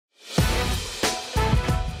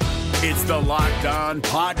It's the Locked On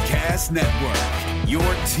Podcast Network, your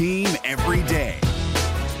team every day.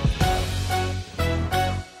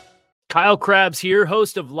 Kyle Krabs here,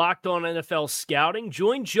 host of Locked On NFL Scouting.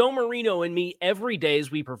 Join Joe Marino and me every day as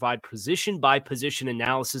we provide position-by-position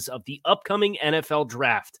analysis of the upcoming NFL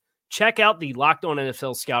Draft. Check out the Locked On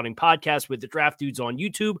NFL Scouting podcast with the Draft Dudes on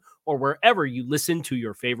YouTube or wherever you listen to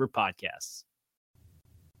your favorite podcasts.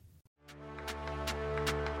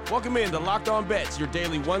 Welcome in to Locked On Bets, your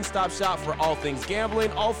daily one-stop shop for all things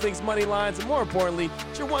gambling, all things money lines, and more importantly,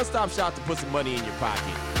 it's your one-stop shop to put some money in your pocket.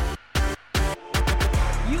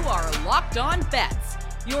 You are Locked On Bets,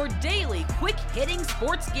 your daily quick-hitting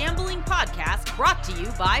sports gambling podcast brought to you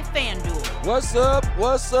by FanDuel. What's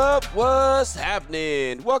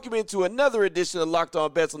happening? Welcome into another edition of Locked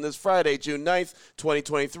On Bets on this Friday, June 9th,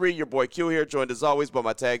 2023. Your boy Q here, joined as always by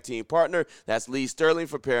my tag team partner. That's Lee Sterling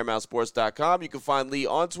from ParamountSports.com. You can find Lee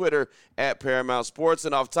on Twitter at Paramount Sports.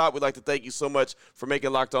 And off top, we'd like to thank you so much for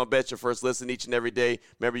making Locked On Bets your first listen each and every day.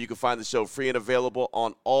 Remember, you can find the show free and available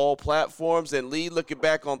on all platforms. And Lee, looking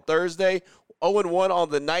back on Thursday, 0-1 on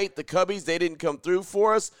the night. The Cubbies, they didn't come through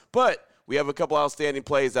for us, but we have a couple outstanding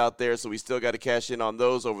plays out there, so we still got to cash in on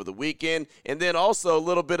those over the weekend. And then also a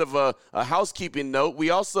little bit of a housekeeping note.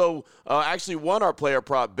 We also actually won our player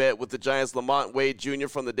prop bet with the Giants' Lamont Wade Jr.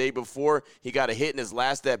 from the day before. He got a hit in his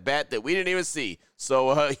last at-bat that we didn't even see.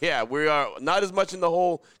 So, yeah, we are not as much in the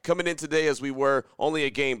hole coming in today as we were only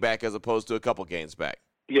a game back as opposed to a couple games back.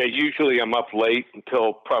 Yeah, usually I'm up late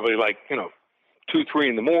until probably 2, 3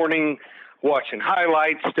 in the morning, watching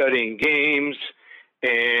highlights, studying games,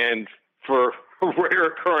 and for a rare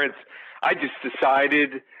occurrence, I just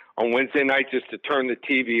decided on Wednesday night just to turn the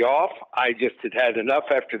TV off. I just had enough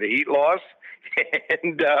after the Heat loss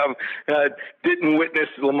and didn't witness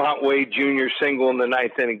Lamont Wade Jr. single in the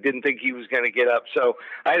ninth inning. Didn't think he was going to get up. So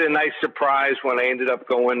I had a nice surprise when I ended up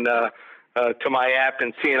going to my app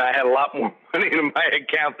and seeing I had a lot more money in my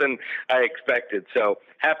account than I expected. So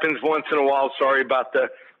happens once in a while. Sorry about the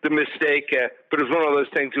mistake, but it was one of those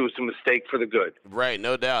things. It was a mistake for the good. Right,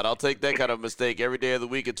 no doubt. I'll take that kind of mistake every day of the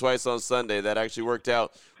week and twice on Sunday. That actually worked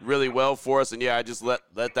out really well for us. And, yeah, I just let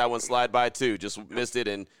that one slide by, too. Just missed it.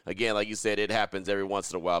 And, again, like you said, it happens every once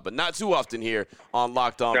in a while, but not too often here on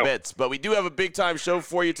Locked On Bets. But we do have a big-time show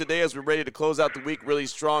for you today as we're ready to close out the week really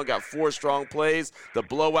strong. Got 4 strong plays, the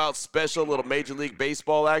blowout special, little Major League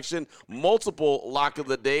Baseball action, multiple lock of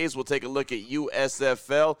the days. We'll take a look at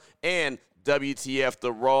USFL and WTF,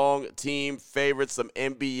 the wrong team favorites, some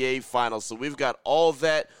NBA finals. So we've got all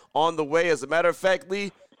that on the way. As a matter of fact,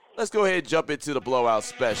 Lee, let's go ahead and jump into the blowout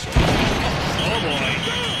special. Oh, boy.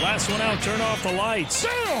 Last one out, turn off the lights.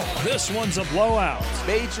 This one's a blowout.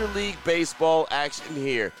 Major League Baseball action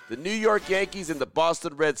here. The New York Yankees and the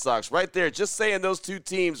Boston Red Sox. Right there, just saying those two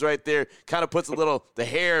teams right there kind of puts the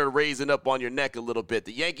hair raising up on your neck a little bit.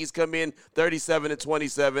 The Yankees come in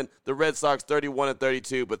 37-27. The Red Sox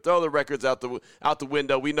 31-32. But throw the records out the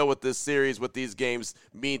window. We know what these games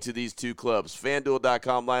mean to these two clubs.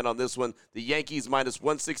 FanDuel.com line on this one. The Yankees minus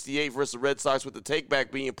 168 versus the Red Sox with the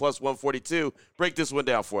takeback being plus 142. Break this one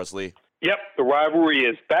down for us, Lee. Yep, the rivalry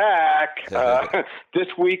is back this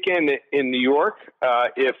weekend in New York.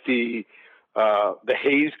 If the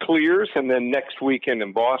haze clears, and then next weekend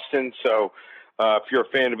in Boston. So, if you're a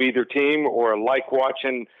fan of either team or like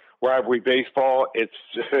watching rivalry baseball, it's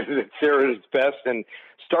there at its best. And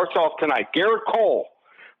starts off tonight. Garrett Cole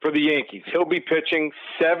for the Yankees. He'll be pitching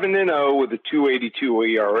 7-0 with a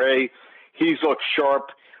 2.82 ERA. He's looked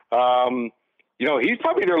sharp. He's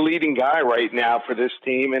probably their leading guy right now for this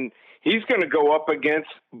team, and he's going to go up against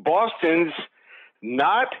Boston's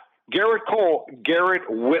not Garrett Cole, Garrett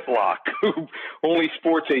Whitlock, who only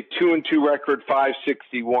sports a 2-2 record,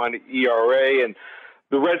 5.61 ERA, and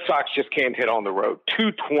the Red Sox just can't hit on the road.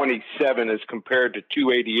 227 as compared to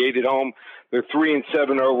 288 at home. They're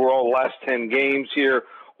 3-7 overall the last 10 games here,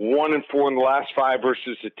 1-4 in the last 5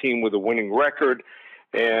 versus a team with a winning record,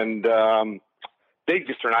 and they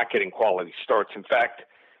just are not getting quality starts. In fact,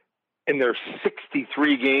 in their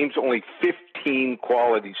 63 games, only 15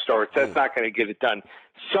 quality starts. That's not going to get it done.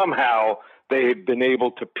 Somehow they've been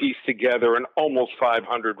able to piece together an almost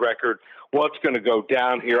 500 record. Well, it's going to go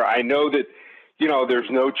down here. I know that, there's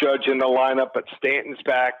no Judge in the lineup, but Stanton's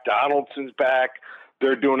back, Donaldson's back.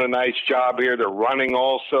 They're doing a nice job here. They're running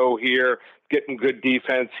also here, getting good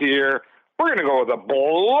defense here. We're going to go with a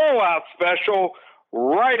blowout special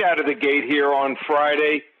right out of the gate here on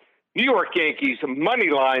Friday. New York Yankees money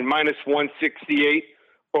line minus 168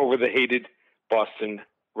 over the hated Boston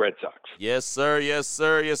Red Sox. Yes, sir. Yes,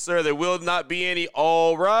 sir. Yes, sir. There will not be any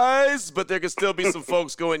all rise, but there can still be some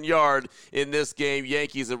folks going yard in this game,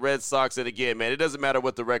 Yankees and Red Sox. And again, man, it doesn't matter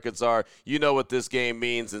what the records are. You know what this game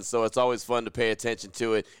means, and so it's always fun to pay attention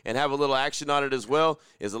to it. And have a little action on it as well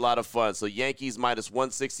is a lot of fun. So Yankees minus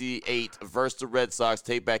 168 versus the Red Sox.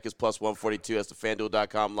 Take back is plus 142. That's the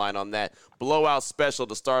FanDuel.com line on that. Blowout special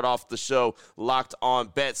to start off the show. Locked on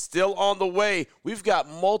Bet. Still on the way. We've got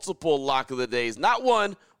multiple lock of the days. Not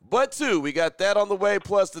one, but two. We got that on the way,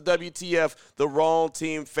 plus the WTF, the wrong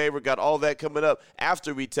team favorite. Got all that coming up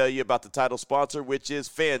after we tell you about the title sponsor, which is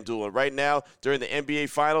FanDuel. And right now, during the NBA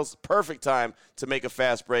Finals, perfect time to make a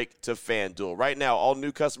fast break to FanDuel. Right now, all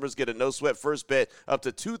new customers get a no-sweat first bet up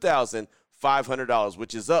to $2,500,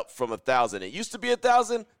 which is up from $1,000. It used to be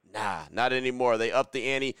 $1,000. Nah, not anymore. They upped the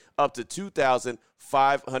ante up to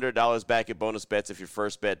 $2,500 back at bonus bets if your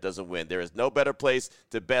first bet doesn't win. There is no better place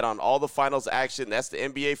to bet on all the finals action. That's the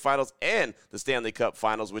NBA Finals and the Stanley Cup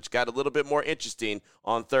Finals, which got a little bit more interesting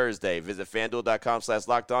on Thursday. Visit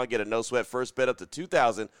FanDuel.com/LockedOn. Get a no-sweat first bet up to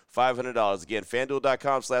 $2,500. Again,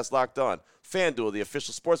 FanDuel.com/LockedOn. FanDuel, the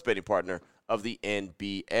official sports betting partner of the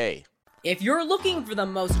NBA. If you're looking for the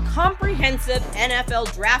most comprehensive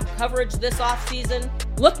NFL draft coverage this offseason,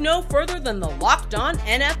 look no further than the Locked On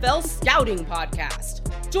NFL Scouting Podcast.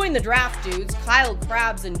 Join the draft dudes, Kyle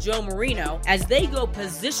Krabs and Joe Marino, as they go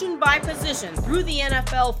position by position through the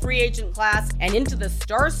NFL free agent class and into the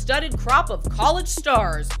star-studded crop of college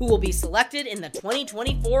stars who will be selected in the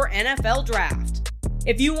 2024 NFL Draft.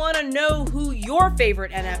 If you want to know who your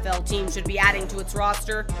favorite NFL team should be adding to its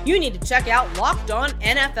roster, you need to check out Locked On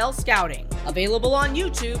NFL Scouting, available on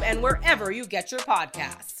YouTube and wherever you get your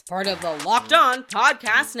podcasts. Part of the Locked On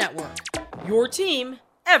Podcast Network, your team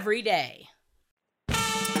every day.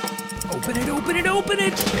 Open it, open it, open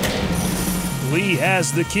it! Lee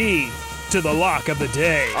has the key to the lock of the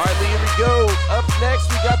day. All right, Lee, here we go. Up next,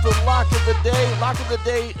 we got the lock of the day. Lock of the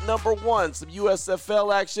day number one, some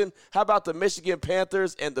USFL action. How about the Michigan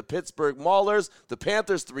Panthers and the Pittsburgh Maulers? The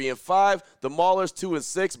Panthers 3-5, the Maulers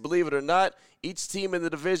 2-6. Believe it or not, each team in the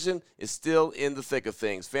division is still in the thick of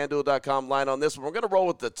things. FanDuel.com line on this one. We're going to roll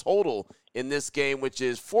with the total in this game, which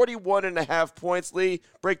is 41.5 points. Lee,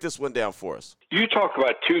 break this one down for us. You talk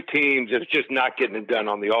about two teams that are just not getting it done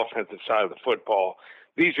on the offensive side of the football.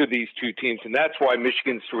 These are these two teams, and that's why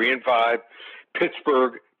Michigan's 3-5,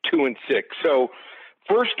 Pittsburgh 2-6. So,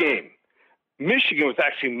 first game, Michigan was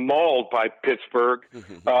actually mauled by Pittsburgh.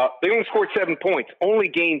 They only scored 7 points, only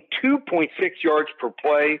gained 2.6 yards per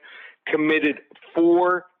play, committed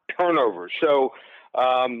 4 turnovers. So,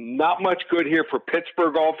 not much good here for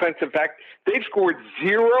Pittsburgh offense. In fact, they've scored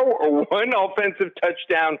 0 or 1 offensive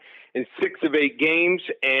touchdown in 6 of 8 games,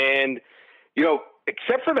 and you know,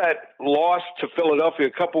 except for that loss to Philadelphia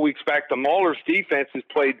a couple weeks back, the Maulers' defense has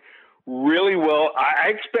played really well. I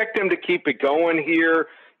expect them to keep it going here.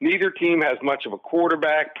 Neither team has much of a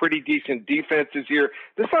quarterback, pretty decent defenses here.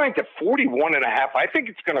 This line's at 41.5. I think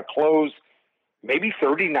it's going to close maybe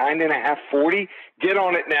 39.5, 40. Get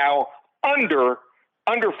on it now. Under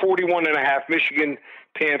 41.5, Michigan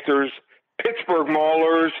Panthers, Pittsburgh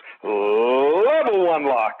Maulers, level 1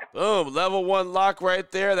 lock. Boom, level 1 lock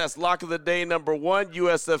right there. That's lock of the day number 1.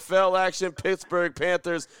 USFL action, Pittsburgh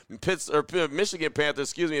Panthers, Michigan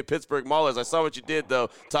Panthers, and Pittsburgh Maulers. I saw what you did, though,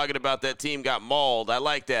 talking about that team got mauled. I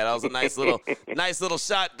like that. That was a nice little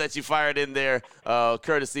shot that you fired in there,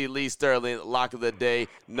 courtesy Lee Sterling. Lock of the day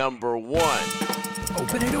number 1.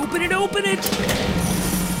 Open it, open it, open it!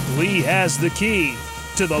 Lee has the key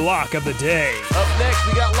to the lock of the day. Up next,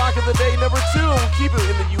 we got lock of the day number 2. We'll keep it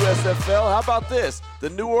in the USFL. How about this? The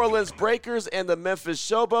New Orleans Breakers and the Memphis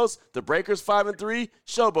Showboats. The Breakers 5-3,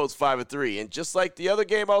 Showboats 5-3. And just like the other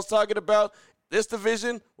game I was talking about, this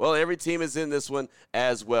division, well, every team is in this one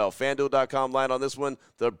as well. FanDuel.com line on this one.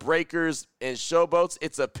 The Breakers and Showboats,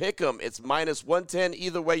 it's a pick 'em. It's minus 110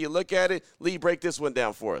 either way you look at it. Lee, break this one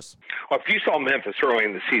down for us. Well, if you saw Memphis early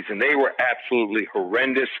in the season, they were absolutely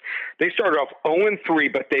horrendous. They started off 0-3,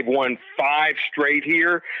 but they've won 5 straight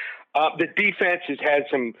here. The defense has had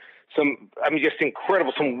some just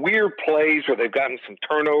incredible, some weird plays where they've gotten some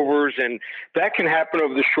turnovers, and that can happen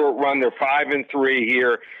over the short run. They're 5-3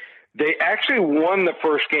 here. They actually won the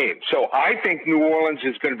first game. So I think New Orleans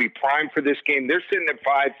is going to be primed for this game. They're sitting at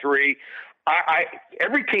 5-3.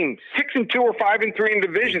 Every team 6-2 or 5-3 in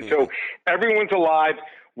division. So everyone's alive.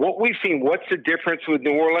 What we've seen, what's the difference with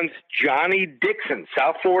New Orleans? Johnny Dixon,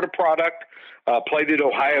 South Florida product, played at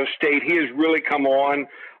Ohio State. He has really come on.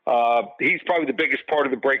 He's probably the biggest part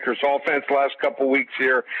of the Breakers offense the last couple of weeks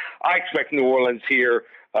here. I expect New Orleans here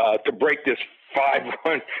to break this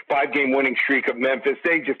five-game winning streak of Memphis.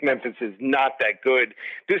 Memphis is not that good.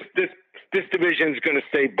 This division is going to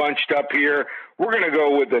stay bunched up here. We're going to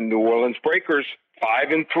go with the New Orleans Breakers,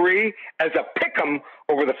 5-3 as a pick'em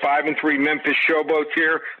over the 5-3 Memphis Showboats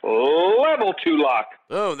here. Level 2 lock.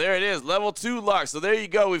 Oh, there it is, level 2 lock. So there you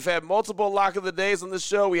go. We've had multiple lock of the days on the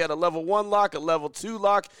show. We had a level 1 lock, a level 2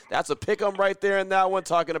 lock. That's a pick'em right there in that one,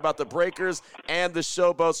 talking about the Breakers and the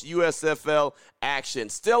Showboats USFL action.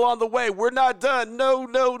 Still on the way. We're not done. No,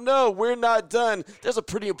 we're not done. There's a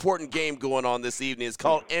pretty important game going on this evening. It's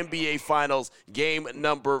called NBA Finals game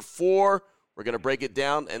number 4. We're going to break it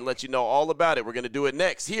down and let you know all about it. We're going to do it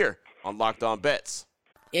next here on Locked On Bets.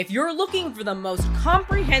 If you're looking for the most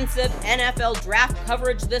comprehensive NFL draft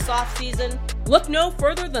coverage this offseason, look no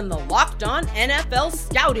further than the Locked On NFL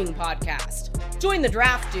Scouting Podcast. Join the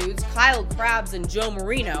draft dudes, Kyle Krabs and Joe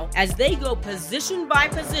Marino, as they go position by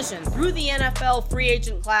position through the NFL free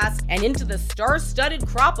agent class and into the star-studded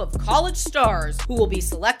crop of college stars who will be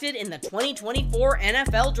selected in the 2024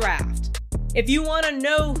 NFL Draft. If you want to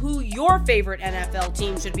know who your favorite NFL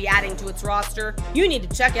team should be adding to its roster, you need to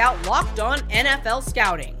check out Locked On NFL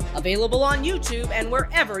Scouting, available on YouTube and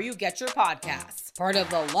wherever you get your podcasts. Part of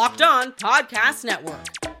the Locked On Podcast Network,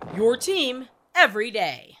 your team every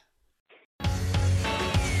day.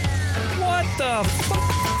 What the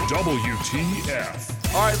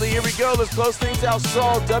WTF? All right, Lee, here we go. Let's close things out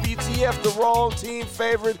strong. WTF, the wrong team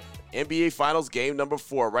favorite. NBA Finals game number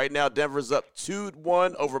 4. Right now, Denver's up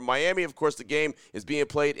 2-1 over Miami. Of course, the game is being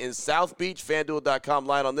played in South Beach. FanDuel.com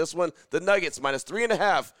line on this one. The Nuggets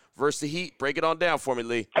 -3.5 versus the Heat. Break it on down for me,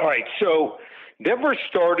 Lee. All right, so Denver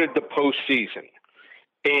started the postseason.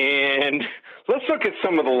 And let's look at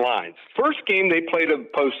some of the lines. First game they played in the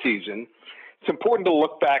postseason. It's important to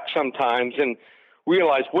look back sometimes and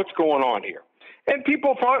realize what's going on here. And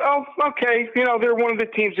people thought, oh, okay, they're one of the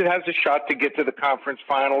teams that has a shot to get to the conference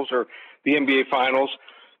finals or the NBA finals.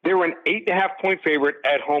 They were an 8.5-point favorite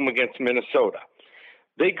at home against Minnesota.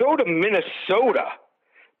 They go to Minnesota,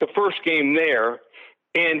 the first game there,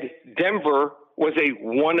 and Denver was a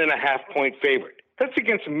 1.5-point favorite. That's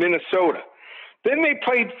against Minnesota. Then they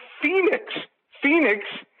played Phoenix. Phoenix,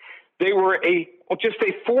 they were just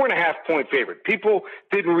a 4.5-point favorite. People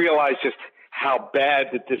didn't realize just how bad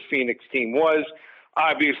that this Phoenix team was.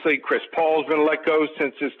 Obviously, Chris Paul's been let go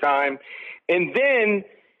since his time. And then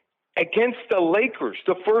against the Lakers,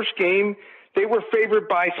 the first game, they were favored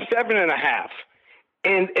by 7.5.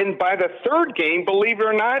 And by the third game, believe it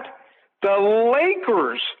or not, the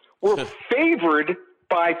Lakers were favored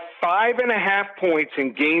by 5.5 points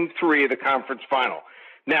in Game 3 of the conference final.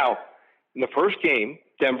 Now, in the first game,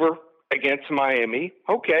 Denver against Miami,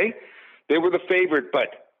 okay, they were the favorite, but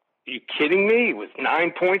are you kidding me? It was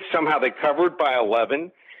 9 points. Somehow they covered by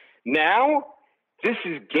 11. Now, this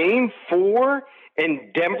is Game 4,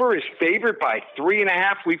 and Denver is favored by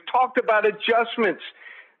 3.5. We've talked about adjustments.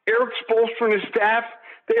 Eric Spoelstra and his staff,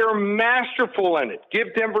 they are masterful in it.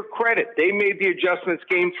 Give Denver credit. They made the adjustments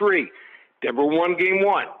Game 3. Denver won Game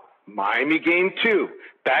 1. Miami Game 2.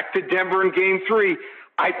 Back to Denver in Game 3.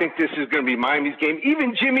 I think this is going to be Miami's game.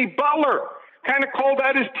 Even Jimmy Butler kind of called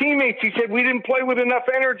out his teammates. He said, we didn't play with enough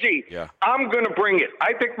energy. Yeah. I'm going to bring it.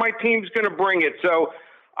 I think my team's going to bring it. So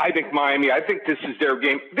I think Miami, I think this is their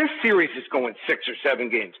game. This series is going 6 or 7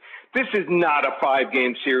 games. This is not a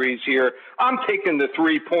 5-game series here. I'm taking the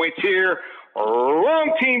 3 points here.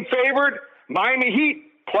 Wrong team favored. Miami Heat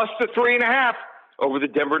plus the 3.5 over the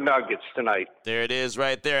Denver Nuggets tonight. There it is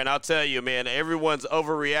right there. And I'll tell you, man, everyone's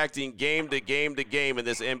overreacting game to game to game in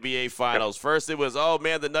this NBA Finals. First it was, oh,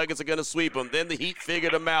 man, the Nuggets are going to sweep them. Then the Heat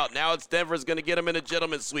figured them out. Now it's Denver's going to get them in a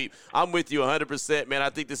gentleman's sweep. I'm with you 100%, man.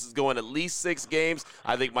 I think this is going at least 6 games.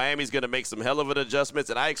 I think Miami's going to make some hell of an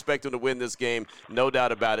adjustments, and I expect them to win this game. No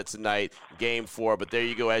doubt about it tonight, Game 4. But there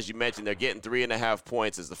you go. As you mentioned, they're getting 3.5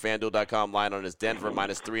 points as the FanDuel.com line on this Denver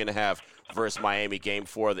minus 3.5 versus Miami, Game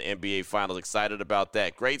 4 of the NBA Finals. Excited about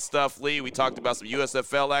that. Great stuff, Lee. We talked about some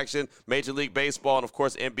USFL action, Major League Baseball, and, of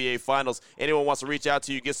course, NBA Finals. Anyone wants to reach out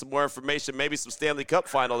to you, get some more information, maybe some Stanley Cup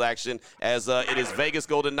final action, as it is Vegas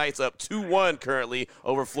Golden Knights up 2-1 currently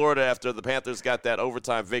over Florida after the Panthers got that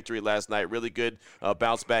overtime victory last night. Really good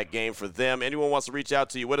bounce-back game for them. Anyone wants to reach out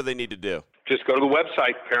to you, what do they need to do? Just go to the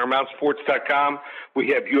website, ParamountSports.com. We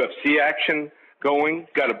have UFC action going.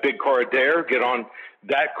 Got a big card there. Get on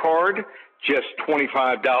that card. Just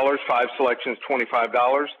 $25, 5 selections,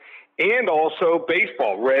 $25. And also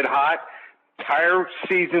baseball, red hot, entire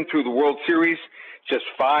season through the World Series, just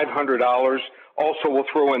 $500. Also, we'll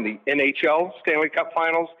throw in the NHL Stanley Cup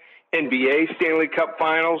Finals, NBA Stanley Cup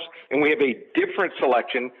Finals, and we have a different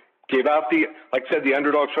selection. Give out the, like I said, the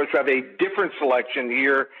underdog choice. We have a different selection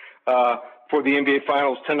here for the NBA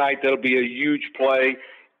Finals tonight. That'll be a huge play.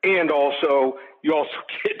 And also, you also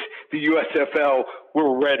get the USFL.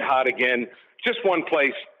 We're red hot again. Just one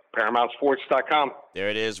place, ParamountSports.com. There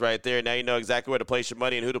it is right there. Now you know exactly where to place your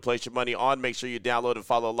money and who to place your money on. Make sure you download and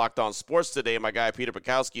follow Locked On Sports today. My guy Peter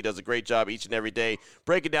Bukowski does a great job each and every day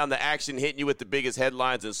breaking down the action, hitting you with the biggest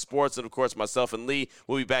headlines in sports. And, of course, myself and Lee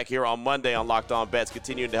will be back here on Monday on Locked On Bets,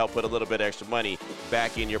 continuing to help put a little bit extra money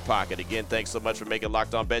back in your pocket. Again, thanks so much for making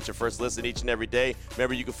Locked On Bets your first listen each and every day.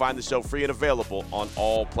 Remember, you can find the show free and available on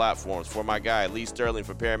all platforms. For my guy Lee Sterling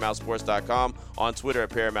from ParamountSports.com, on Twitter at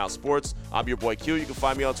Paramount Sports. I'm your boy Q. You can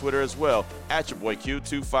find me on Twitter as well at your boy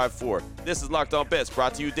Q254. This is Locked On Bets,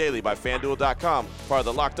 brought to you daily by FanDuel.com, part of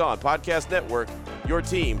the Locked On Podcast Network, your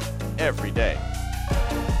team every day.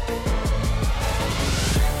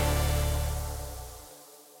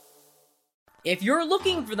 If you're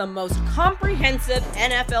looking for the most comprehensive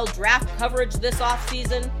NFL draft coverage this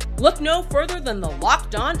offseason, look no further than the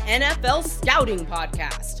Locked On NFL Scouting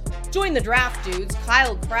Podcast. Join the draft dudes,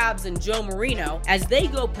 Kyle Krabs and Joe Marino, as they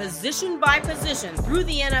go position by position through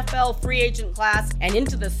the NFL free agent class and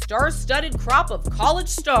into the star-studded crop of college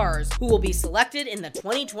stars who will be selected in the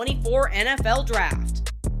 2024 NFL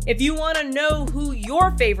Draft. If you want to know who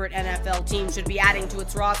your favorite NFL team should be adding to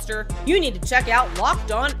its roster, you need to check out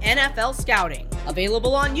Locked On NFL Scouting,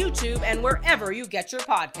 available on YouTube and wherever you get your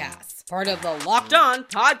podcasts. Part of the Locked On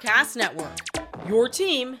Podcast Network, your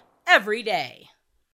team every day.